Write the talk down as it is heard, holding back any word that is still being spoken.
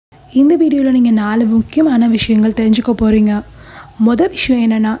இந்த வீடியோவில் நீங்கள் 4 முக்கியமான விஷயங்கள் தெரிஞ்சுக்க போகிறீங்க. மொதல் விஷயம்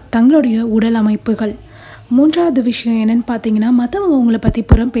என்னென்னா தங்களுடைய உடல் அமைப்புகள். 3வது விஷயம் என்னென்னு பார்த்தீங்கன்னா மற்றவங்க உங்களை பற்றி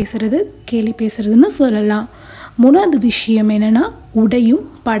புறம் பேசுகிறது, கேலி பேசுகிறதுன்னு சொல்லலாம். 3வது விஷயம் என்னென்னா உடையும்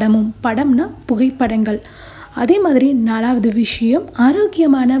படமும். படம்னா புகைப்படங்கள். அதே மாதிரி 4வது விஷயம்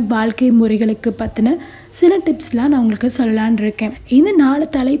ஆரோக்கியமான வாழ்க்கை முறைகளுக்கு பற்றின சில டிப்ஸ்லாம் நான் உங்களுக்கு சொல்லலான்னு இருக்கேன். இந்த 4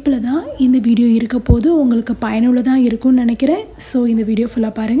 தலைப்பில் தான் இந்த வீடியோ இருக்க போது உங்களுக்கு பயனுள்ளதாக இருக்கும்னு நினைக்கிறேன். ஸோ இந்த வீடியோ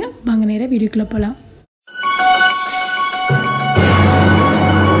ஃபுல்லாக பாருங்கள். வாங்க நேராக வீடியோக்குள்ளே போகலாம்.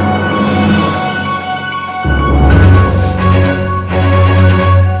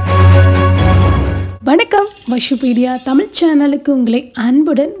 வணக்கம், வைஷுபீடியா தமிழ் சேனலுக்கு உங்களை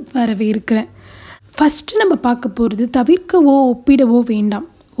அன்புடன் வரவேற்கிறேன். ஃபஸ்ட்டு நம்ம பார்க்க போகிறது தவிர்க்கவோ ஒப்பிடவோ வேண்டாம்.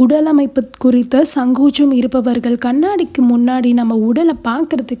 உடல் அமைப்பு குறித்த சங்கோச்சம் இருப்பவர்கள் கண்ணாடிக்கு முன்னாடி நம்ம உடலை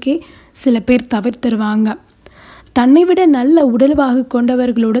பார்க்குறதுக்கே சில பேர் தவிர்த்துருவாங்க. தன்னை விட நல்ல உடல்வாக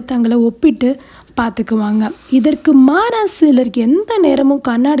கொண்டவர்களோடு தங்களை ஒப்பிட்டு பார்த்துக்குவாங்க. இதற்கு மாறா சிலர் எந்த நேரமும்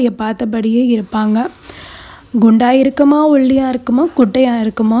கண்ணாடியை பார்த்தபடியே இருப்பாங்க. குண்டாக இருக்குமா, ஒல்லியாக இருக்குமா, குட்டையாக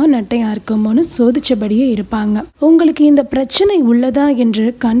இருக்குமா, நட்டையாக இருக்குமோன்னு சோதிச்சபடியே இருப்பாங்க. உங்களுக்கு இந்த பிரச்சனை உள்ளதா என்று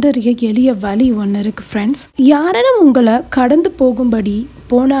கண்டறிய எளிய வழி ஒன்று இருக்குது ஃப்ரெண்ட்ஸ். யாரும் உங்களை கடந்து போகும்படி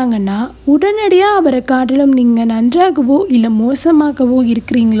போனாங்கன்னா உடனடியாக அவரை காட்டிலும் நீங்கள் நன்றாகவோ இல்லை மோசமாகவோ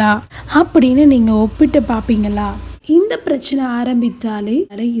இருக்கிறீங்களா அப்படின்னு நீங்கள் ஒப்பிட்டு பார்ப்பீங்களா? இந்த பிரச்சனை ஆரம்பித்தாலே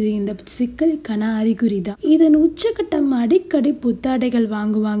இது இந்த சிக்கலுக்கான அறிகுறி தான். இதன் உச்சகட்டம் அடிக்கடி புத்தாடைகள்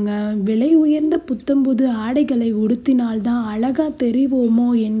வாங்குவாங்க. விலை உயர்ந்த புத்தம்புது ஆடைகளை உடுத்தினால்தான் அழகா தெரிவோமோ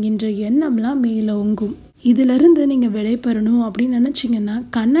என்கின்ற எண்ணம்லாம் மேலோங்கும். இதிலிருந்து நீங்கள் விடைபெறணும் அப்படின்னு நினச்சிங்கன்னா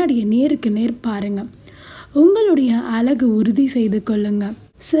கண்ணாடியை நேருக்கு நேர் பாருங்க. உங்களுடைய அழகு உறுதி செய்து கொள்ளுங்க.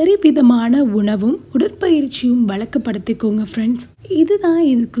 சரி விதமான உணவும் உடற்பயிற்சியும் வழக்கப்படுத்திக்கோங்க ஃப்ரெண்ட்ஸ். இதுதான்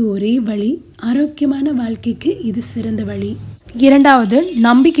இதுக்கு ஒரே வழி. ஆரோக்கியமான வாழ்க்கைக்கு இது சிறந்த வழி. 2வது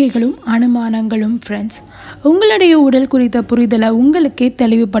நம்பிக்கைகளும் அனுமானங்களும் ஃப்ரெண்ட்ஸ். உங்களுடைய உடல் குறித்த புரிதலை உங்களுக்கே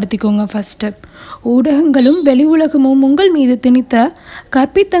தெளிவுபடுத்திக்கோங்க. ஃபஸ்ட்டு ஊடகங்களும் வெளி உலகமும் உங்கள் மீது திணித்த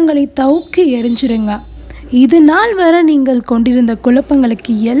கற்பித்தங்களை தூக்கி எறிஞ்சிருங்க. இது நாள் வரை நீங்கள் கொண்டிருந்த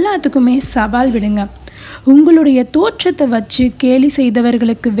குழப்பங்களுக்கு எல்லாத்துக்குமே சவால் விடுங்க. உங்களுடைய தோற்றத்தை வச்சு கேலி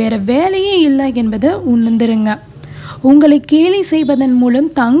செய்தவர்களுக்கு வேற வேலையே இல்லை என்பதை உணர்ந்துருங்க. உங்களை கேலி செய்வதன் மூலம்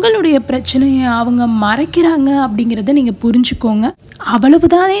தங்களுடைய பிரச்சனையை அவங்க மறைக்கிறாங்க அப்படிங்கிறத நீங்கள் புரிஞ்சுக்கோங்க.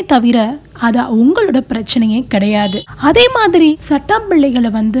 அவ்வளவுதானே தவிர அது உங்களோட பிரச்சனையே கிடையாது. அதே மாதிரி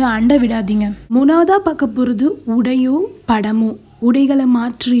சட்டாம்பிள்ளைகளை அண்ட விடாதீங்க. 3வதாக பார்க்க போகிறது உடையோ படமோ. உடைகளை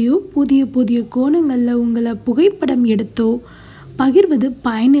மாற்றியோ புதிய புதிய கோணங்களில் உங்களை புகைப்படம் எடுத்தோ பகிர்வது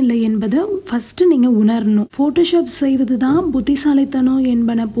பயனில்லை என்பதை ஃபஸ்ட்டு நீங்கள் உணரணும். ஃபோட்டோஷாப் செய்வது தான் புத்திசாலித்தனம்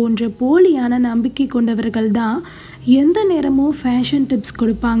என்பன போன்ற போலியான நம்பிக்கை கொண்டவர்கள் தான் எந்த நேரமும் ஃபேஷன் டிப்ஸ்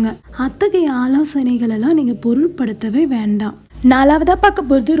கொடுப்பாங்க. அத்தகைய ஆலோசனைகளெல்லாம் நீங்கள் பொருட்படுத்தவே வேண்டாம். 4வதாக பார்க்க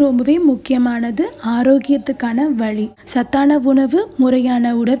போகிறது ரொம்பவே முக்கியமானது ஆரோக்கியத்துக்கான வழி. சத்தான உணவு,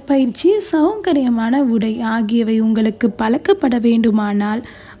 முறையான உடற்பயிற்சி, சௌகரியமான உடை ஆகியவை உங்களுக்கு பழக்கப்பட வேண்டுமானால்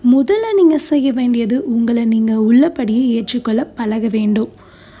முதல்ல நீங்கள் செய்ய வேண்டியது உங்களை நீங்கள் உள்ளபடியே ஏற்றுக்கொள்ள பழக வேண்டும்.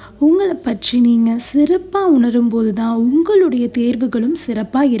 உங்களை பற்றி நீங்கள் சிறப்பாக உணரும் போது தான் உங்களுடைய தேர்வுகளும்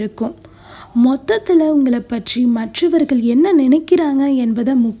சிறப்பாக இருக்கும். மொத்தத்தில் உங்களை பற்றி மற்றவர்கள் என்ன நினைக்கிறாங்க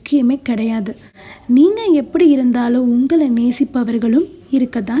என்பது முக்கியமே கிடையாது. நீங்கள் எப்படி இருந்தாலும் உங்களை நேசிப்பவர்களும்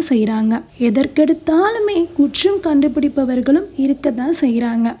இருக்க தான் செய்கிறாங்க. எதற்கெடுத்தாலுமே குற்றம் கண்டுபிடிப்பவர்களும் இருக்க தான்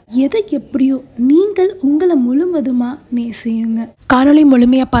செய்கிறாங்க. எதை எப்படியோ நீங்கள் உங்களை முழுவதுமாக நேசியுங்க. காணொலி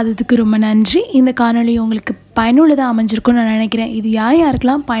முழுமையாக பார்த்ததுக்கு ரொம்ப நன்றி. இந்த காணொலி உங்களுக்கு பயனுள்ளதாக அமைஞ்சிருக்கும்னு நான் நினைக்கிறேன். இது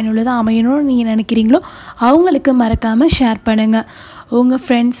யாருக்கெல்லாம் பயனுள்ளதாக அமையணும்னு நீங்கள் நினைக்கிறீங்களோ அவங்களுக்கு மறக்காமல் ஷேர் பண்ணுங்கள். உங்கள்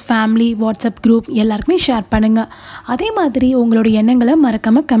ஃப்ரெண்ட்ஸ், ஃபேமிலி, வாட்ஸ்அப் குரூப் எல்லாருக்குமே ஷேர் பண்ணுங்கள். அதே மாதிரி உங்களோட எண்ணங்களை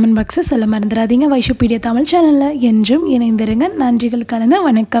மறக்காமல் கமெண்ட் பாக்ஸை சொல்ல மறந்துடாதீங்க. வைஷுபீடியா தமிழ் சேனலில் என்றும் இணைந்திருங்க. நன்றிகள் கலந்த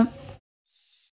வணக்கம்.